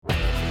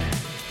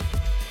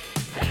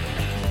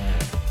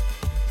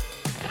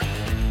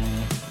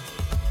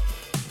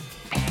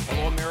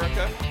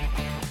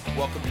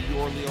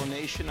your Leo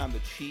Nation. I'm the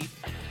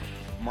Chief,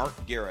 Mark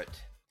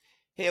Garrett.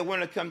 Hey, I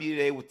want to come to you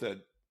today with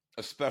a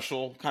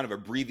special, kind of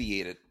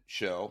abbreviated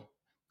show,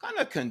 kind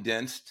of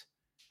condensed.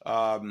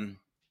 I've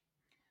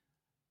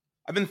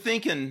been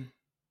thinking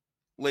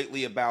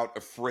lately about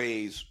a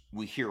phrase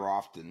we hear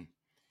often,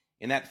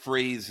 and that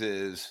phrase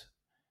is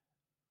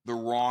the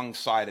wrong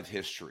side of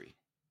history.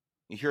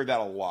 You hear that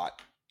a lot.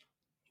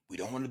 We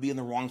don't want to be on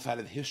the wrong side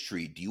of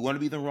history. Do you want to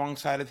be on the wrong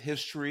side of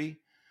history?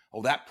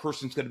 Oh, that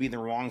person's going to be on the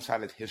wrong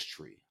side of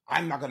history.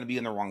 I'm not going to be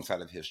on the wrong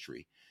side of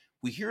history.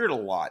 We hear it a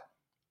lot.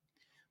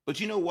 But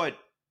you know what?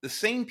 The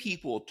same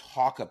people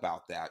talk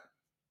about that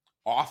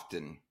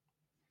often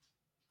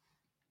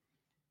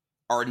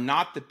are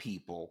not the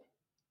people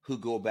who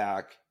go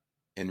back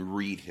and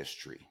read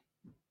history.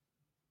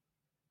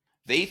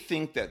 They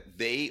think that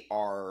they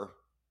are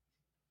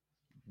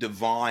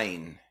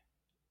divine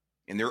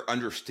in their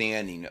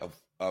understanding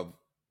of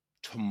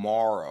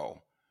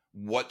tomorrow,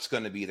 what's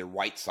going to be the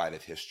right side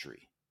of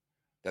history,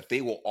 that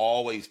they will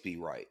always be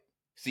right.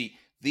 See,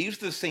 these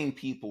are the same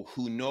people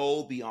who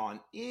know beyond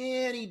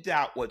any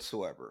doubt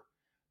whatsoever.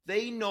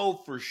 They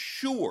know for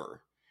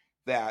sure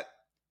that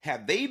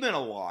had they been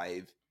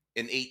alive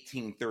in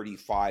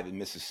 1835 in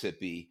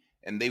Mississippi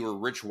and they were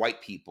rich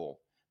white people,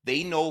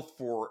 they know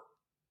for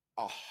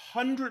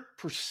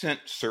 100%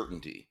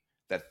 certainty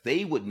that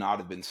they would not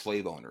have been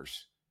slave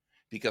owners,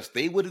 because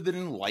they would have been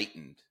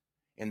enlightened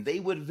and they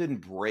would have been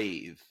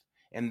brave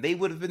and they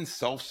would have been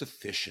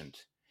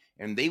self-sufficient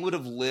and they would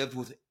have lived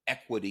with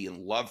equity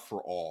and love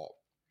for all,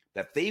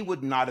 that they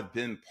would not have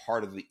been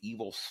part of the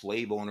evil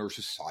slave owner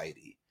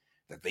society,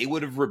 that they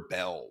would have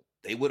rebelled,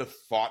 they would have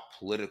fought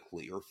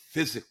politically or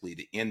physically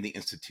to end the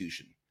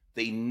institution.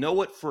 They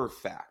know it for a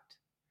fact.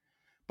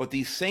 But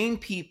these same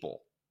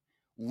people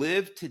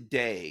live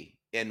today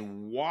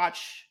and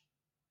watch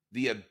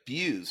the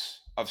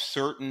abuse of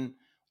certain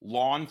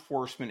law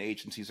enforcement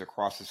agencies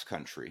across this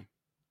country,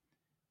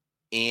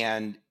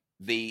 and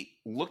they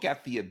look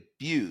at the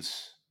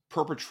abuse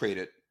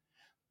perpetrated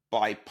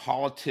by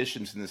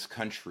politicians in this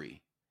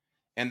country,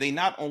 and they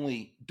not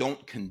only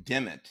don't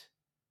condemn it,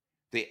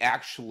 they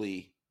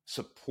actually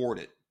support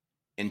it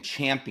and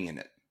champion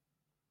it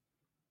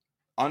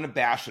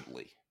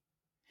unabashedly.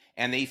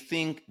 And they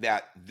think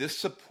that this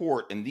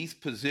support and these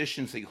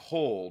positions they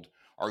hold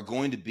are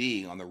going to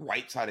be on the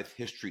right side of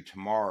history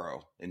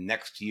tomorrow and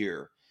next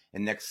year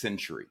and next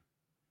century.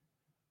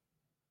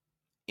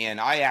 And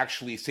I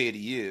actually say to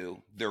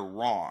you, they're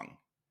wrong.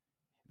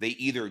 They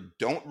either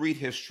don't read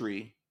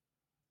history,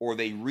 or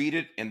they read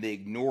it and they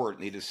ignore it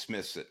and they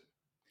dismiss it.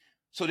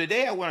 So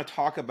today I want to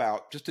talk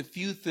about just a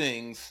few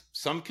things,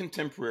 some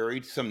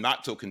contemporary, some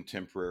not so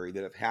contemporary,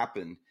 that have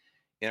happened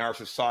in our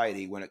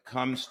society when it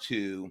comes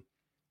to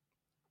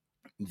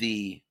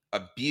the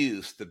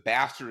abuse, the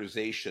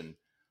bastardization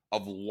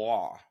of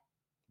law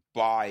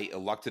by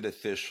elected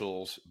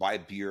officials, by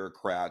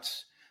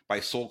bureaucrats, by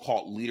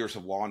so-called leaders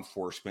of law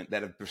enforcement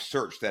that have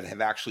researched, that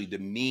have actually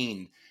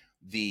demeaned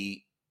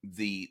the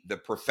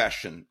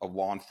profession of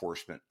law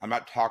enforcement. I'm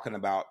not talking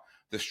about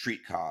the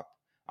street cop.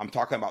 I'm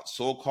talking about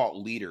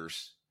so-called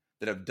leaders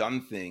that have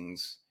done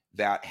things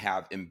that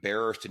have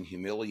embarrassed and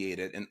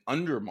humiliated and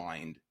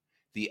undermined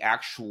the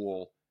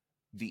actual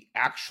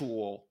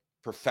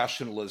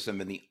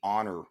professionalism and the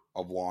honor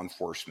of law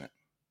enforcement.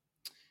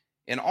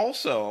 And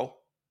also,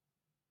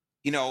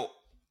 you know,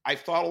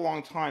 I've thought a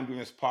long time doing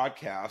this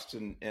podcast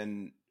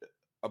and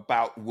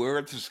about where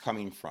this is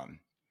coming from.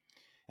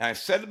 And I've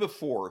said it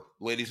before,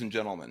 ladies and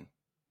gentlemen,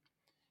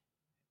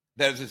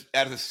 that as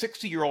a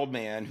 60-year-old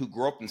man who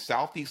grew up in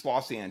Southeast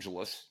Los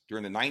Angeles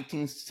during the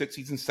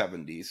 1960s and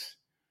 70s,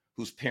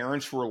 whose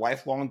parents were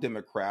lifelong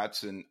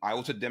Democrats, and I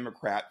was a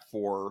Democrat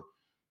for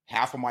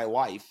half of my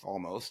life,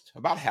 almost,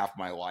 about half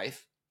my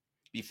life,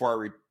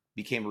 before I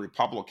became a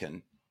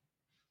Republican,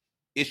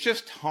 it's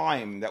just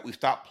time that we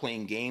stop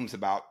playing games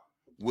about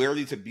where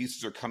these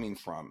abuses are coming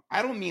from.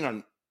 I don't mean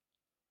on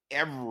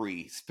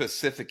every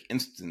specific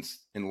instance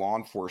in law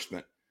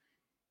enforcement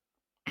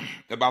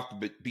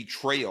about the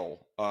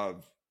betrayal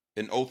of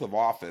an oath of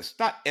office,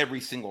 not every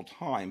single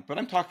time, but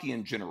I'm talking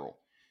in general.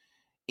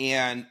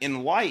 And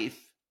in life,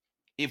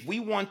 if we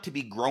want to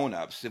be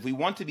grown-ups, if we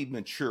want to be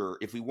mature,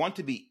 if we want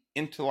to be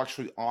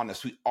intellectually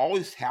honest, we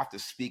always have to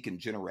speak in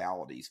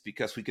generalities,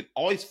 because we can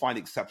always find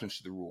exceptions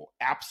to the rule.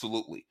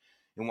 Absolutely.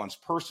 In one's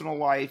personal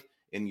life,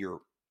 in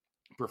your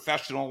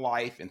professional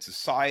life, in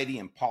society,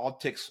 in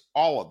politics,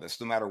 all of us,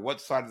 no matter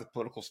what side of the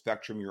political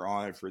spectrum you're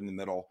on, if you're in the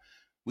middle,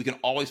 we can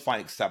always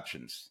find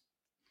exceptions.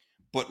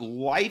 But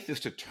life is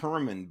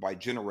determined by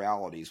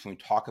generalities when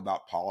we talk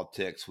about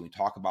politics, when we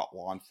talk about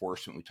law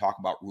enforcement, when we talk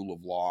about rule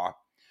of law,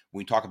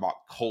 when we talk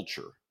about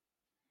culture.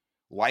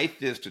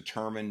 Life is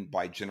determined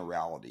by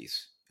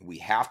generalities. And we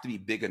have to be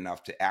big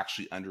enough to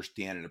actually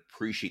understand and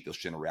appreciate those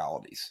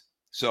generalities.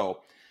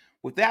 So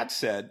with that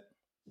said,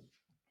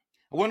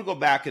 I want to go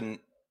back and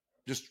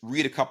just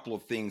read a couple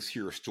of things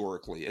here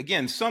historically.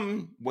 Again,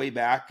 some way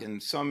back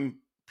and some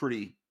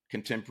pretty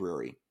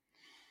contemporary.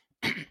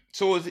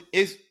 So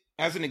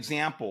as an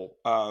example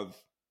of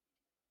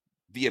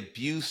the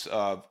abuse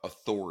of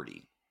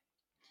authority.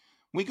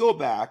 We go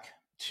back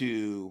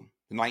to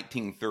the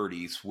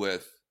 1930s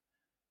with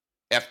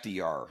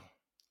FDR,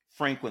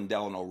 Franklin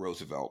Delano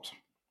Roosevelt.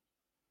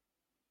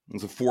 He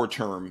was a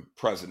four-term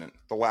president,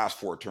 the last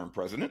four-term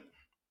president,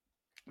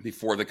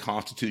 before the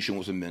Constitution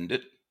was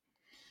amended.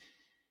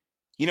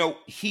 You know,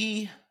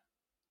 he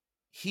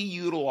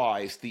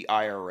utilized the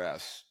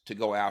IRS to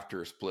go after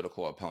his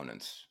political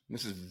opponents.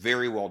 This is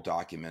very well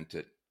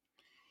documented.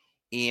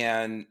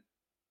 And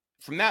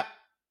from that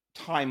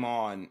time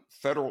on,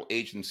 federal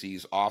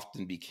agencies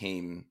often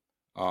became,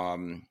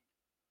 quite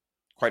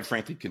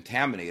frankly,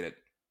 contaminated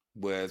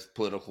with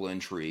political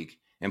intrigue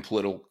and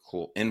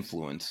political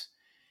influence,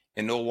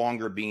 and no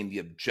longer being the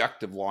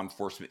objective law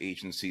enforcement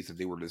agencies that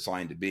they were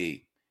designed to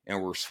be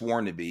and were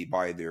sworn to be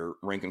by their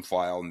rank and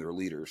file and their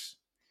leaders.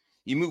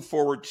 You move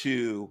forward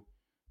to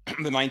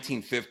the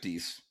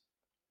 1950s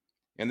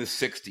and the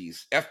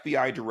 60s.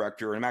 FBI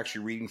director, and I'm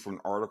actually reading from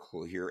an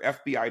article here,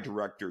 FBI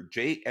director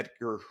J.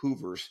 Edgar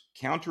Hoover's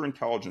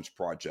counterintelligence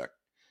project,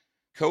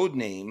 code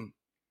name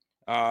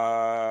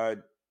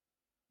COINTELPRO,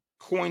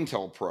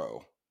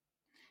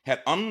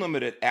 had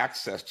unlimited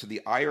access to the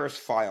IRS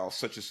files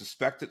such as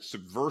suspected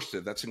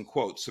subversive, that's in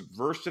quotes,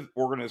 subversive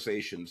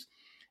organizations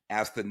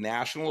as the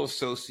National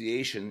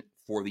Association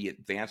for the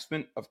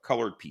Advancement of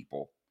Colored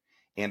People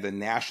and the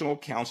National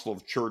Council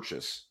of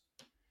Churches,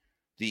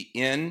 the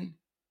NAACP,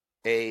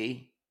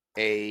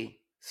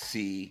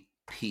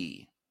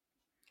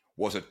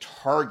 was a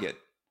target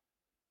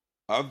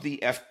of the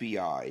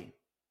FBI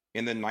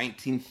in the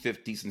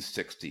 1950s and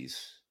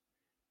 60s.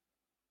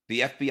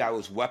 The FBI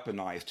was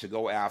weaponized to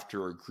go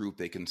after a group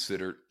they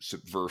considered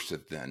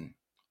subversive then.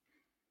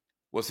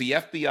 Was the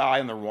FBI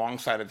on the wrong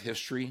side of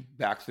history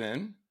back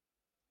then?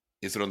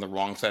 Is it on the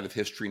wrong side of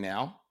history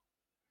now?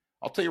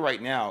 I'll tell you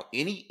right now,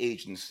 any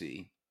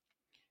agency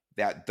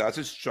that does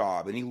its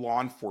job, any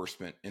law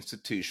enforcement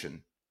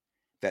institution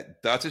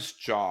that does its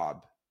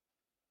job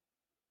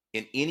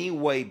in any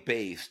way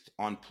based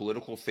on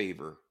political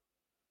favor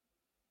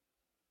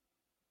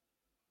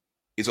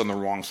is on the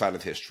wrong side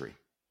of history.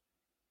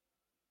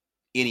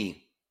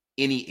 Any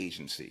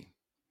agency.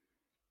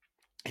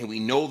 And we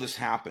know this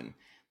happened.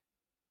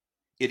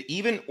 It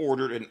even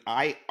ordered an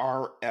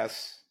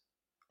IRS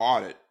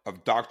audit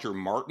of Dr.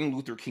 Martin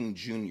Luther King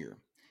Jr.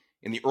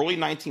 In the early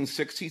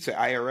 1960s, the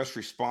IRS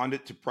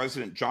responded to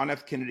President John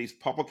F. Kennedy's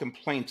public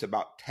complaints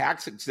about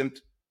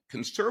tax-exempt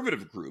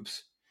conservative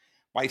groups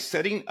by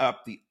setting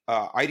up the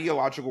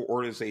Ideological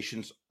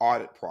Organizations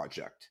Audit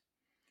Project,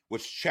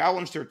 which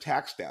challenged their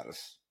tax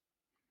status.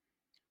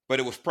 But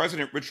it was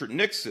President Richard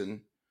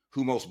Nixon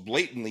who most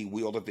blatantly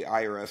wielded the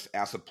IRS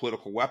as a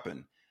political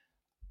weapon.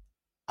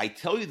 I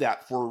tell you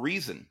that for a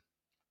reason.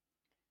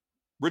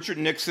 Richard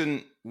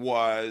Nixon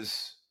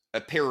was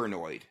a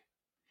paranoid.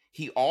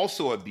 He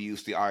also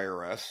abused the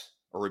IRS,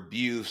 or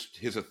abused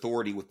his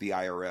authority with the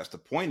IRS. The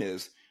point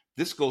is,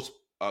 this goes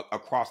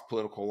across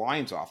political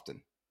lines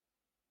often.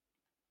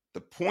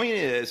 The point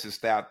is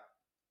that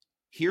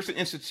here's an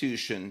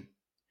institution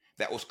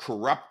that was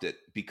corrupted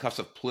because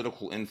of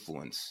political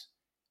influence,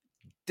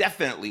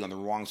 definitely on the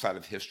wrong side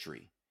of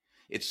history.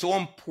 It's so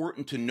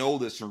important to know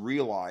this and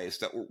realize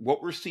that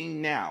what we're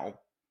seeing now,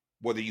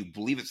 whether you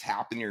believe it's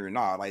happening or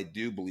not, I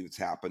do believe it's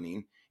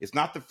happening. It's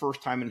not the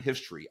first time in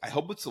history. I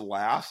hope it's the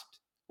last,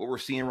 what we're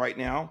seeing right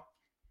now,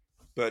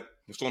 but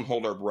just don't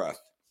hold our breath.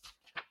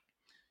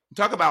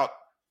 Talk about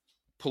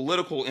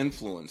political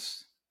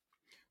influence.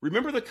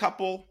 Remember the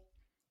couple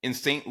in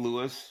St.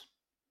 Louis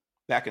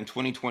back in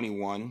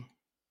 2021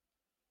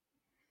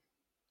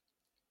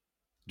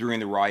 during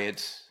the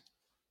riots?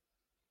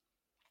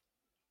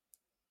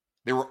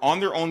 They were on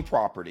their own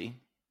property,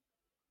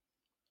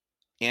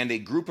 and a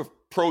group of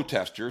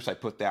protesters, I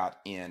put that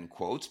in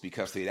quotes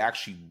because they'd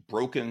actually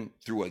broken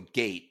through a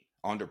gate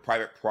onto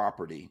private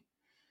property,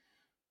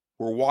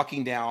 were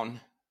walking down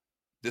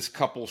this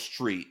couple's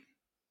street,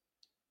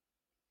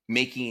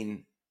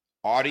 making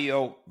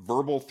audio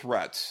verbal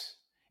threats,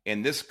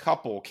 and this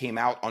couple came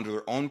out onto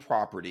their own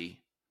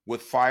property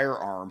with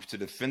firearms to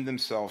defend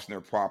themselves and their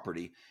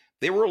property.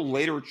 They were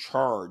later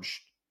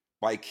charged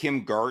by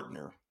Kim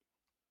Gardner,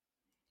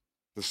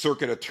 the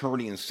circuit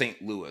attorney in St.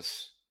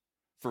 Louis,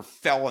 for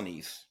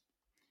felonies.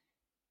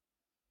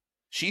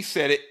 She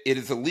said it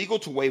is illegal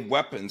to wave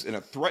weapons in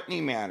a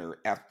threatening manner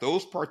at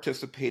those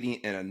participating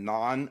in a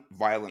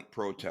non-violent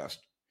protest.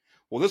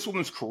 Well, this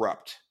woman's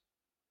corrupt.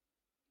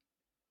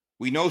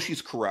 We know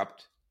she's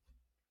corrupt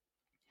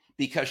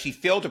because she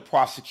failed to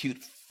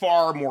prosecute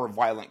far more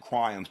violent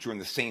crimes during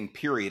the same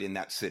period in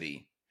that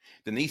city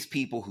than these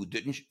people who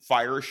didn't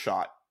fire a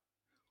shot,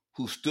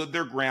 who stood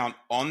their ground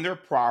on their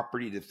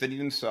property defending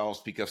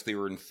themselves because they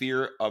were in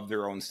fear of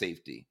their own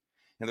safety.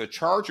 And the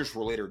charges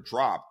were later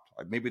dropped.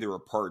 Maybe they were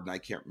pardoned, I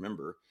can't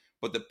remember.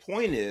 But the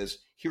point is,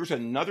 here's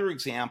another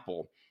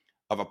example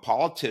of a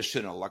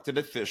politician, elected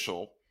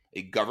official,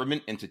 a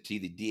government entity,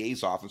 the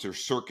DA's office or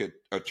circuit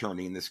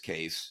attorney in this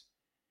case,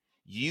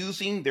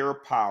 using their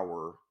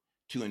power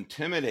to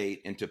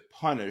intimidate and to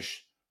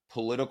punish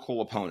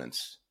political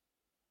opponents.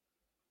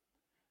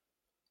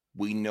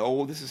 We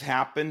know this has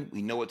happened.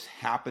 We know it's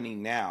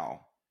happening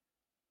now,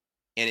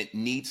 and it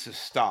needs to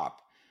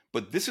stop.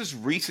 But this is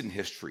recent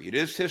history. It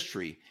is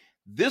history.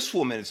 This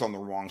woman is on the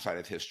wrong side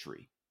of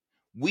history.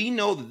 We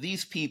know that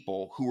these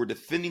people who were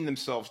defending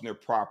themselves and their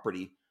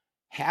property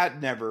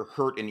had never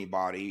hurt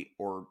anybody,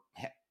 or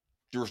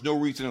there was no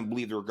reason to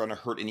believe they were going to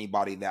hurt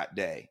anybody that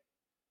day.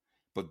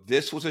 But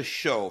this was a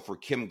show for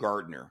Kim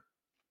Gardner,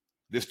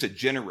 this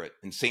degenerate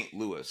in St.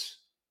 Louis,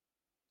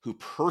 who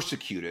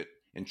persecuted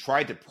and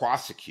tried to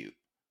prosecute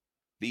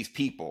these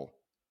people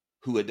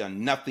who had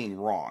done nothing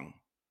wrong.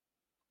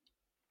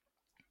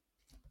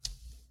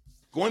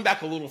 Going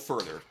back a little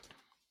further,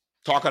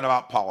 talking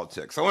about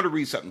politics, I want to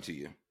read something to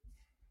you.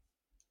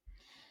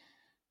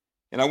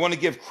 And I want to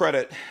give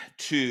credit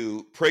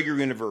to Prager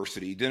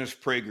University, Dennis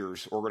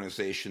Prager's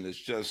organization that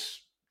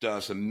just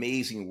does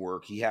amazing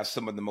work. He has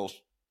some of the most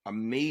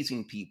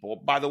amazing people,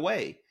 by the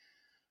way,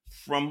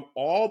 from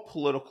all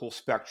political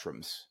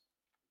spectrums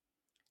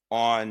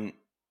on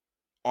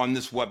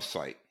this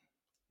website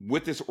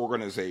with this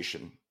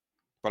organization.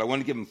 But I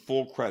want to give them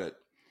full credit.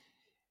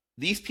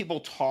 These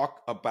people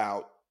talk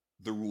about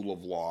the rule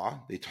of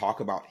law. They talk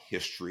about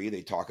history.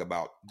 They talk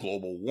about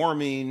global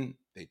warming.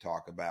 They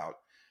talk about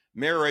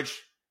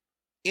marriage.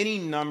 Any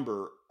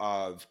number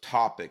of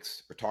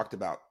topics are talked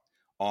about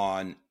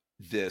on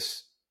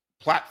this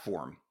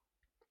platform.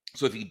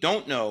 So if you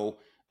don't know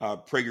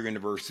Prager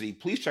University,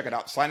 please check it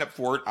out. Sign up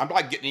for it. I'm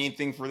not getting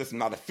anything for this. I'm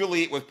not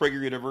affiliated with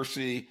Prager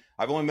University.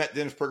 I've only met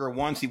Dennis Prager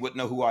once. He wouldn't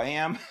know who I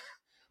am.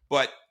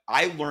 But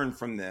I learned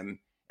from them,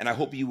 and I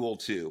hope you will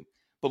too.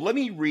 But let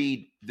me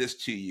read this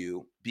to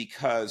you,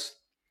 because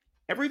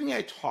everything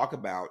I talk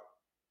about,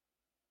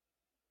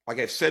 like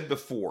I've said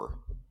before,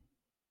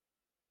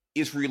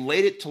 is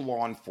related to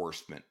law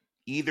enforcement,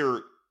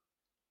 either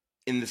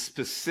in the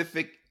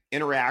specific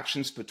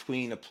interactions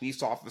between a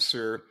police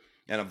officer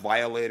and a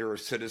violator or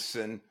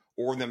citizen,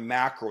 or the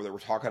macro that we're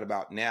talking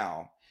about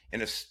now,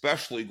 and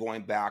especially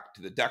going back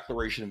to the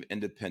Declaration of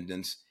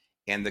Independence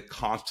and the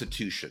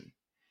Constitution.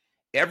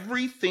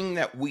 Everything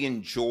that we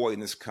enjoy in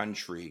this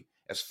country,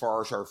 as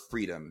far as our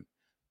freedom,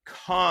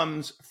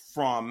 comes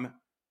from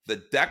the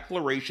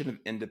Declaration of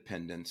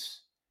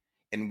Independence,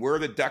 and where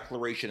the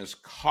Declaration is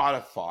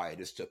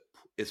codified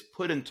is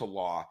put into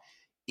law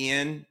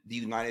in the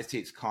United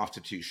States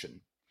Constitution.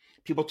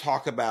 People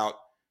talk about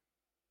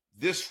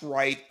this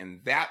right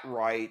and that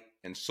right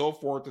and so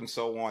forth and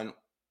so on.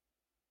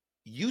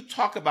 You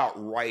talk about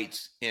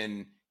rights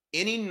in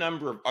any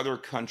number of other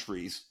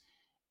countries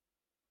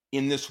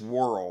in this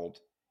world,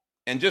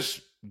 and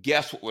just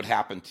guess what would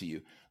happen to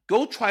you.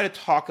 Go try to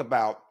talk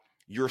about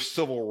your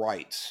civil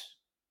rights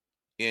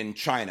in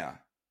China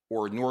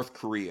or North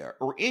Korea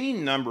or any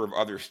number of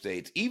other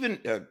states, even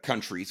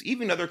countries,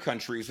 even other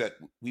countries that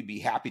we'd be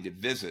happy to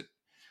visit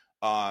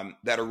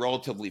that are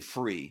relatively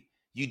free.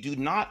 You do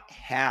not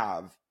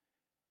have,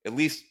 at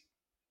least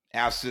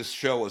as this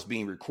show is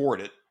being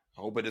recorded,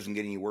 I hope it doesn't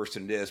get any worse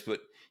than it is,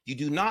 but you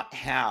do not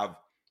have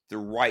the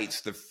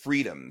rights, the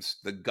freedoms,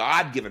 the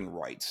God-given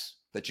rights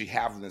that you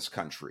have in this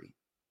country.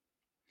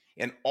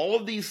 And all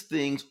of these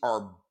things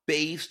are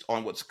based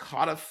on what's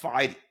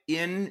codified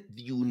in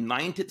the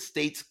United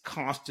States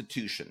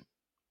Constitution.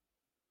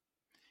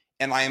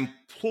 And I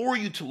implore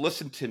you to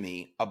listen to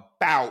me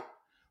about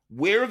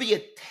where the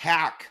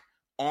attack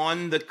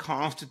on the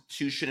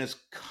Constitution is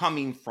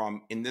coming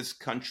from in this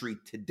country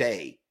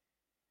today.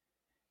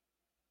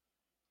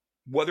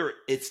 Whether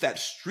it's that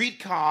street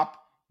cop,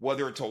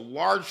 whether it's a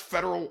large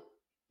federal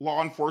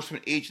law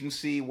enforcement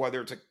agency,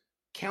 whether it's a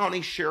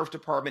county sheriff's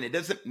department, it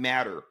doesn't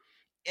matter.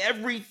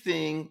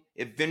 Everything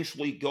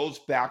eventually goes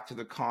back to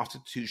the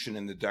Constitution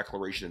and the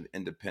Declaration of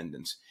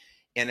Independence.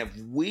 And if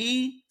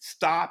we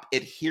stop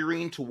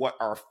adhering to what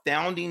our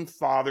founding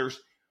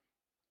fathers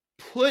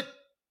put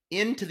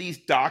into these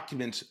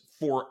documents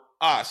for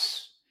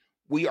us,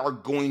 we are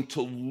going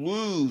to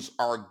lose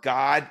our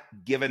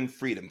God-given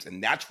freedoms.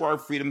 And that's where our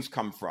freedoms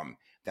come from.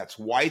 That's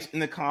why it's in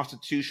the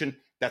Constitution.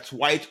 That's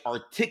why it's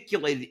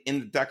articulated in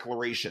the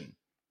Declaration.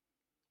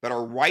 That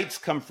our rights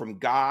come from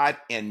God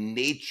and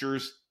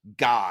nature's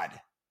God.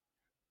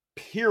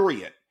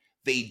 Period.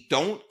 They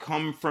don't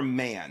come from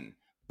man.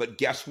 But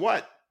guess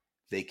what?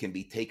 They can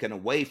be taken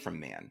away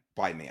from man,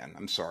 by man.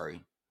 I'm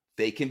sorry.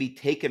 They can be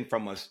taken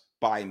from us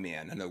by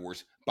man. In other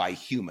words, by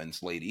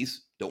humans,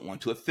 ladies. Don't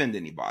want to offend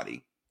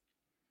anybody.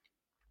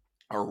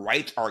 Our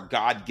rights are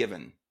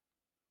God-given.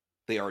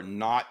 They are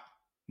not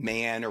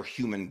man or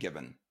human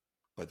given,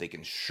 but they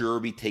can sure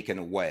be taken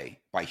away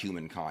by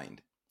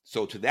humankind.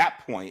 So to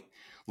that point,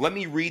 let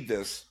me read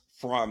this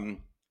from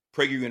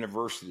Prager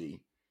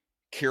University,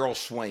 Carol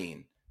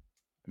Swain.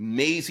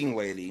 Amazing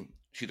lady.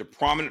 She's a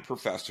prominent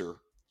professor,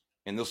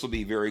 and this will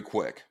be very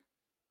quick.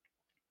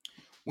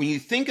 When you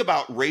think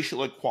about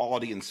racial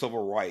equality and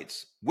civil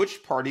rights,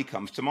 which party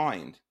comes to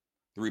mind?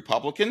 The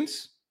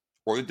Republicans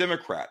or the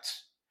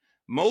Democrats?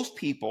 Most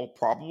people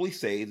probably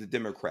say the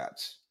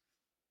Democrats,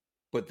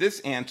 but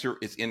this answer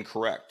is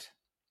incorrect.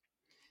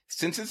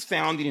 Since its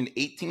founding in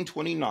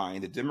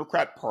 1829, the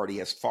Democrat Party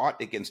has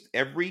fought against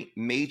every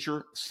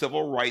major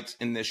civil rights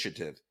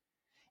initiative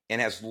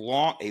and has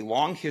a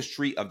long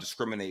history of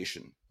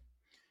discrimination.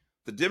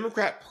 The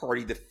Democrat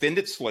Party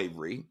defended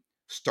slavery,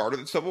 started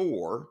the Civil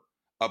War,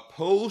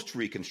 opposed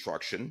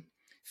Reconstruction,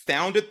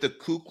 founded the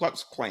Ku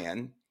Klux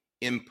Klan,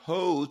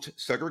 imposed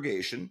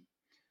segregation,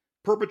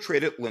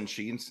 perpetrated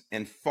lynchings,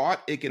 and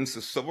fought against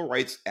the Civil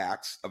Rights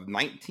Acts of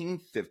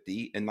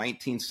 1950 and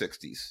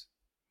 1960s.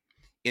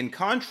 In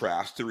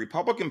contrast, the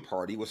Republican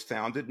Party was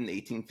founded in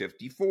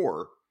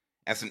 1854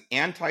 as an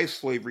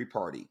anti-slavery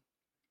party.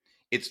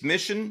 Its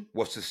mission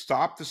was to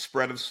stop the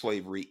spread of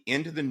slavery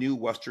into the new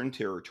Western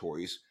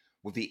territories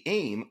with the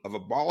aim of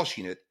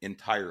abolishing it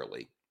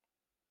entirely.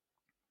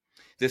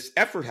 This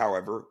effort,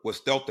 however, was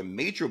dealt a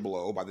major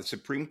blow by the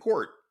Supreme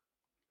Court.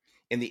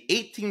 In the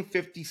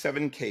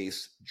 1857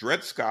 case,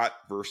 Dred Scott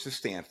versus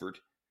Stanford,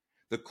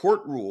 the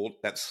court ruled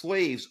that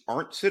slaves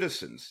aren't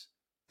citizens,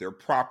 they're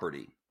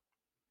property.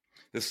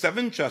 The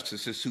 7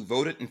 justices who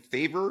voted in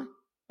favor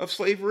of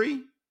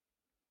slavery,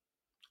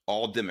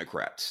 all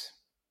Democrats.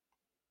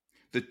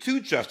 The 2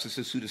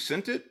 justices who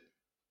dissented,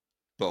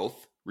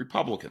 both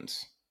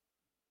Republicans.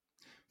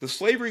 The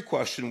slavery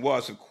question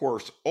was, of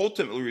course,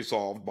 ultimately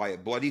resolved by a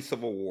bloody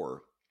civil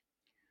war.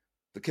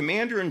 The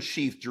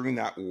commander-in-chief during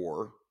that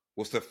war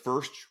was the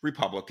first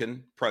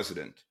Republican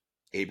president,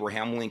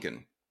 Abraham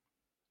Lincoln,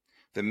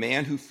 the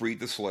man who freed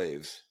the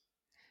slaves.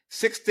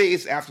 6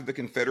 days after the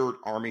Confederate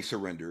Army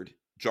surrendered,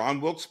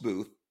 John Wilkes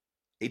Booth,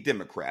 a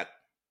Democrat,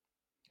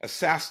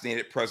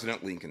 assassinated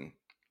President Lincoln.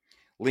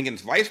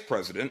 Lincoln's vice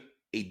president,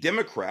 a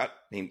Democrat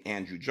named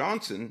Andrew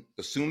Johnson,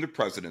 assumed the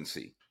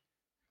presidency.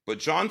 But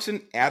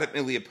Johnson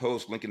adamantly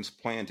opposed Lincoln's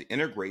plan to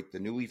integrate the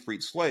newly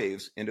freed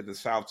slaves into the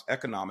South's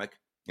economic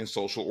and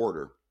social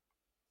order.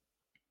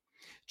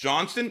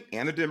 Johnson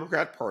and the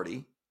Democrat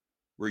Party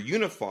were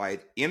unified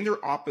in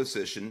their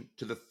opposition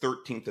to the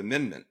 13th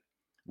Amendment,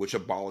 which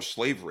abolished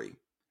slavery,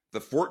 the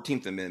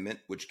 14th Amendment,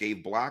 which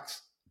gave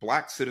blacks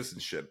black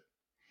citizenship,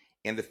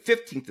 and the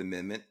 15th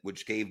Amendment,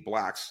 which gave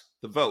blacks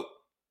the vote.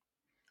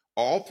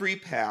 All 3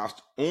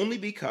 passed only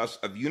because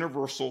of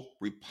universal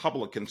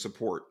Republican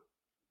support.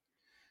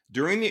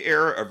 During the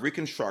era of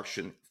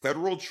Reconstruction,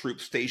 federal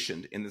troops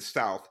stationed in the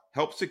South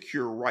helped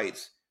secure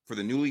rights for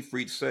the newly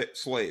freed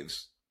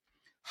slaves.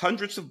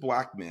 Hundreds of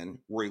black men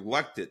were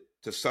elected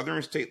to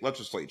Southern state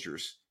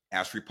legislatures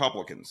as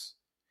Republicans,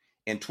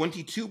 and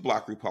 22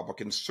 black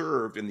Republicans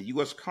served in the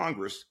U.S.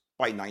 Congress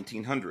by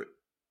 1900.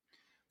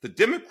 The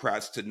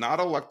Democrats did not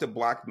elect a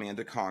black man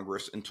to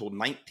Congress until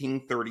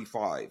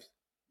 1935.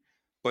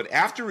 But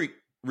after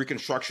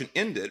Reconstruction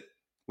ended,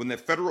 when the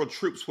federal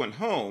troops went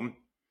home,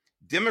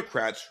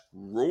 Democrats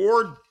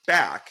roared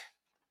back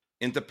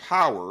into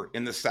power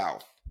in the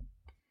South.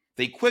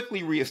 They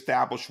quickly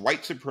reestablished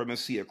white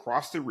supremacy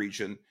across the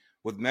region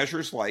with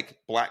measures like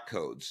black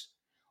codes,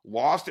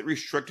 laws that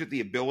restricted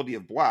the ability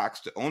of blacks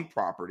to own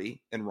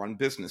property and run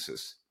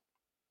businesses.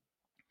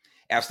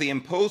 As they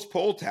imposed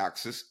poll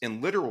taxes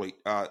and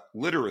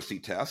literacy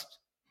tests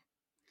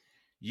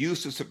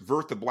used to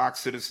subvert the black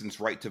citizens'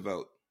 right to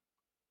vote.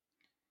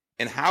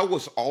 And how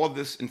was all of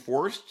this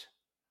enforced?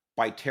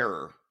 By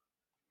terror.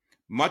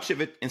 Much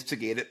of it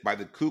instigated by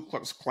the Ku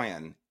Klux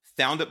Klan,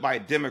 founded by a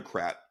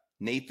Democrat,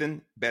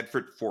 Nathan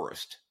Bedford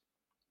Forrest.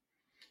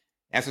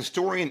 As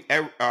historian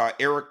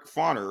Eric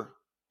Foner,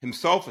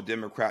 himself a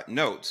Democrat,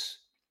 notes,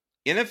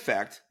 in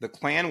effect, the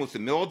Klan was the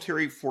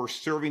military force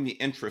serving the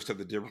interests of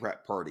the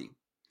Democrat Party.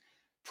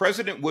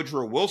 President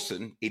Woodrow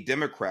Wilson, a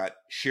Democrat,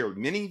 shared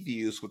many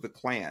views with the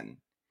Klan.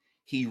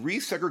 He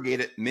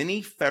resegregated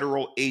many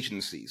federal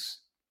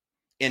agencies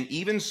and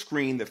even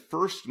screened the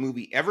first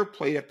movie ever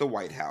played at the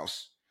White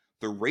House,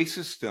 the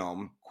racist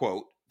film,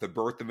 quote, The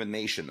Birth of a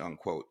Nation,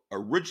 unquote,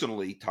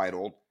 originally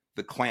titled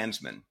The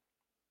Klansman.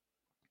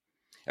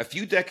 A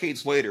few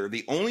decades later,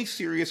 the only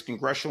serious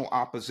congressional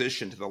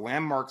opposition to the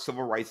landmark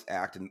Civil Rights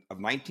Act of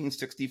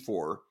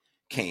 1964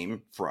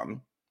 came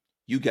from,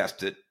 you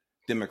guessed it,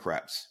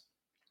 Democrats.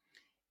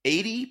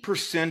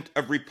 80%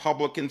 of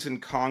Republicans in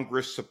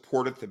Congress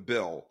supported the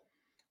bill.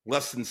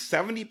 Less than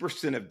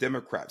 70% of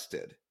Democrats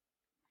did.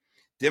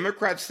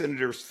 Democrat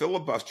senators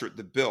filibustered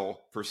the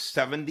bill for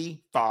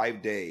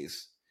 75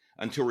 days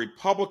until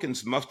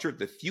Republicans mustered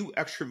the few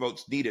extra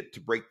votes needed to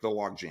break the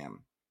logjam.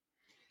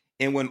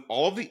 And when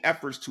all the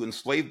efforts to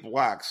enslave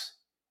blacks,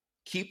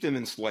 keep them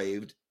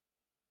enslaved,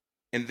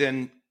 and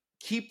then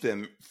keep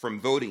them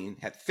from voting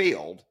had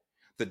failed,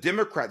 the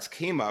Democrats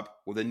came up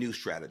with a new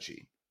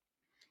strategy.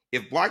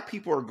 If black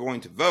people are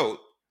going to vote,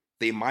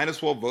 they might as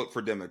well vote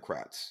for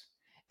Democrats.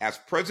 As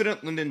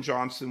President Lyndon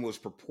Johnson was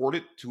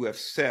purported to have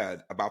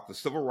said about the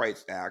Civil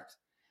Rights Act,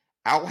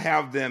 I'll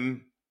have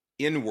them,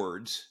 in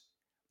words,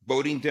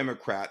 voting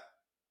Democrat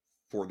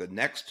for the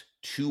next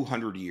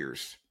 200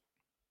 years.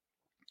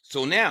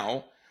 So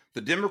now,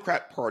 the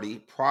Democrat Party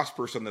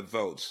prospers on the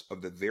votes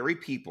of the very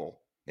people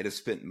it has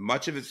spent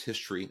much of its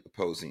history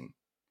opposing.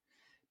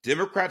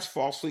 Democrats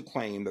falsely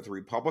claim that the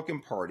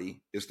Republican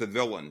Party is the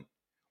villain,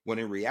 when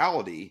in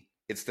reality,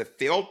 It's the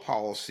failed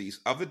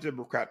policies of the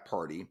Democrat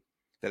Party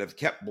that have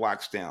kept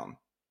blacks down.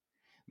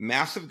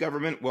 Massive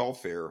government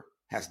welfare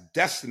has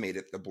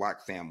decimated the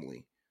black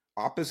family.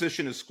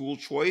 Opposition to school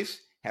choice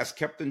has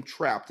kept them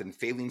trapped in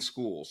failing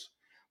schools.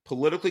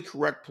 Politically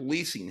correct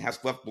policing has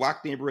left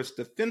black neighborhoods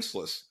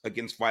defenseless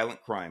against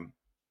violent crime.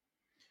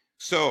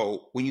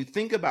 So, when you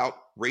think about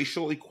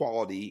racial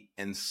equality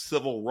and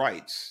civil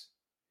rights,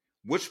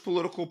 which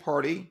political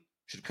party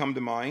should come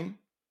to mind?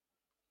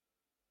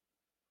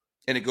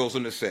 And it goes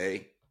on to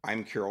say,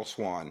 I'm Carol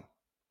Swain,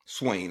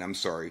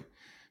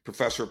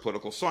 professor of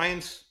political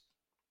science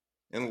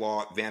and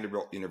law at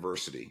Vanderbilt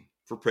University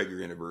for Prager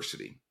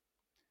University.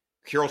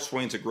 Carol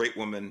Swain's a great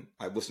woman.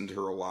 I've listened to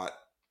her a lot.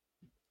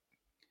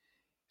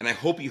 And I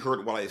hope you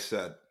heard what I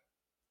said.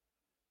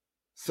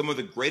 Some of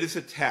the greatest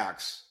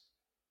attacks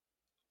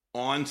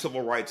on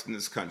civil rights in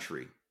this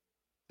country,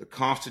 the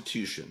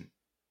Constitution,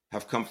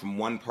 have come from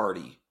one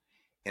party.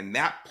 And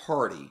that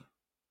party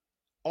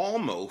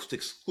almost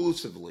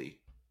exclusively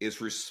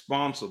is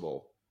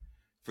responsible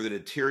for the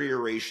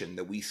deterioration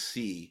that we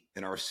see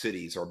in our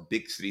cities, our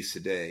big cities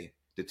today,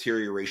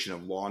 deterioration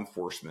of law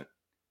enforcement,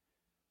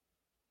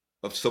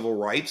 of civil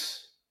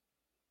rights,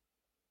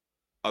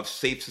 of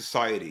safe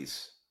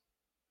societies.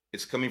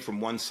 It's coming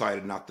from one side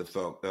and not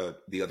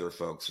the other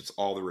folks. It's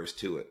all there is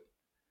to it.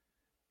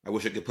 I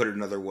wish I could put it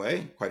another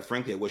way. Quite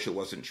frankly, I wish it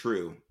wasn't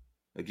true.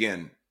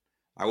 Again,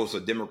 I was a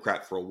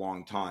Democrat for a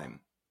long time,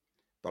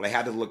 but I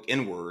had to look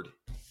inward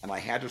and I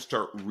had to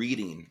start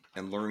reading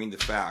and learning the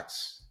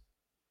facts.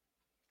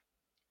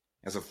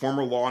 As a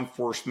former law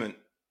enforcement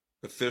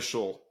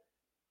official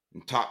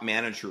and top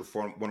manager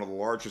for one of the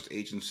largest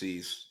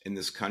agencies in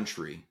this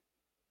country,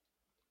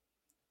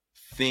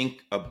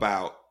 think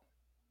about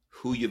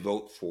who you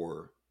vote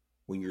for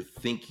when you're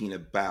thinking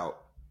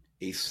about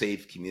a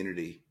safe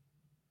community,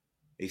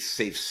 a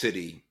safe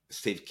city, a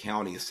safe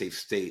county, a safe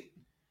state,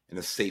 and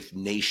a safe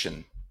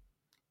nation.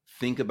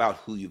 Think about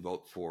who you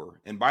vote for.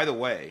 And by the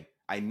way,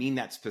 I mean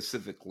that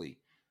specifically.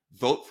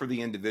 Vote for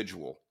the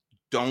individual.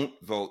 Don't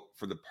vote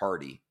for the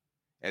party.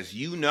 As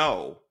you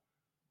know,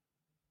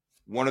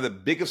 one of the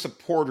biggest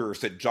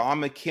supporters that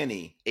John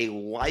McKinney, a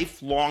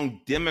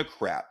lifelong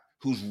Democrat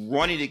who's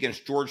running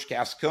against George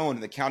Gascon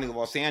in the county of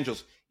Los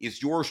Angeles,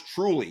 is yours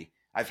truly.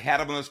 I've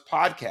had him on this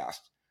podcast.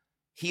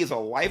 He is a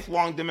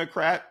lifelong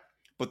Democrat,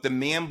 but the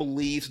man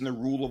believes in the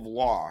rule of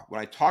law.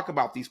 When I talk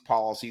about these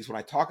policies, when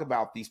I talk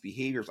about these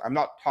behaviors, I'm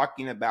not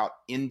talking about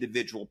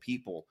individual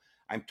people.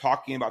 I'm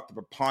talking about the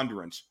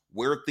preponderance,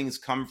 where things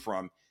come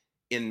from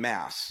en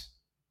masse.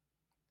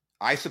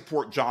 I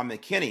support John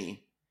McKinney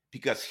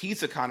because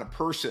he's the kind of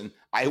person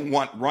I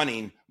want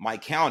running my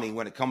county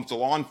when it comes to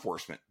law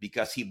enforcement,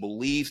 because he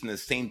believes in the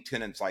same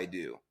tenets I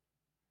do.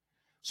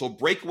 So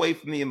break away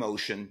from the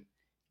emotion,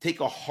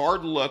 take a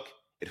hard look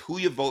at who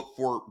you vote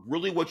for,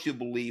 really what you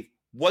believe,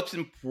 what's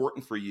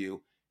important for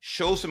you,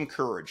 show some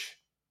courage,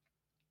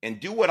 and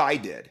do what I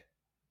did.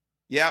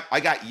 Yeah, I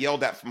got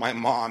yelled at from my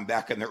mom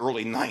back in the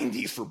early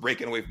 90s for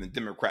breaking away from the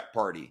Democrat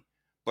Party,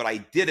 but I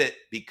did it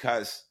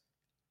because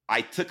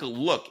I took a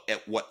look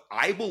at what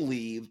I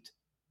believed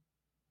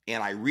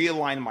and I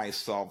realigned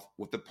myself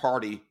with the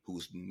party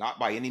who's not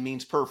by any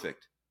means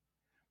perfect,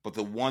 but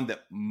the one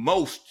that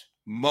most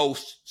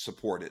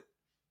supported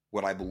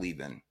what I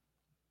believe in.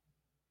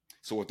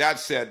 So with that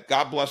said,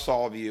 God bless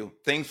all of you.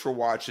 Thanks for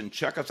watching.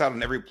 Check us out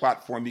on every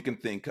platform you can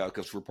think of,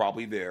 because we're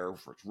probably there.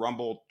 For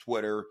Rumble,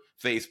 Twitter,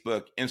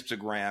 Facebook,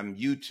 Instagram,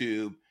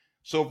 YouTube,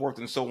 so forth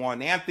and so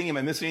on. Anthony, am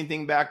I missing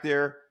anything back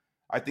there?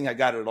 I think I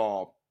got it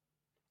all.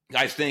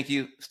 Guys, thank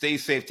you. Stay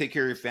safe. Take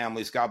care of your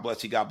families. God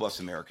bless you. God bless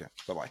America.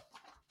 Bye-bye.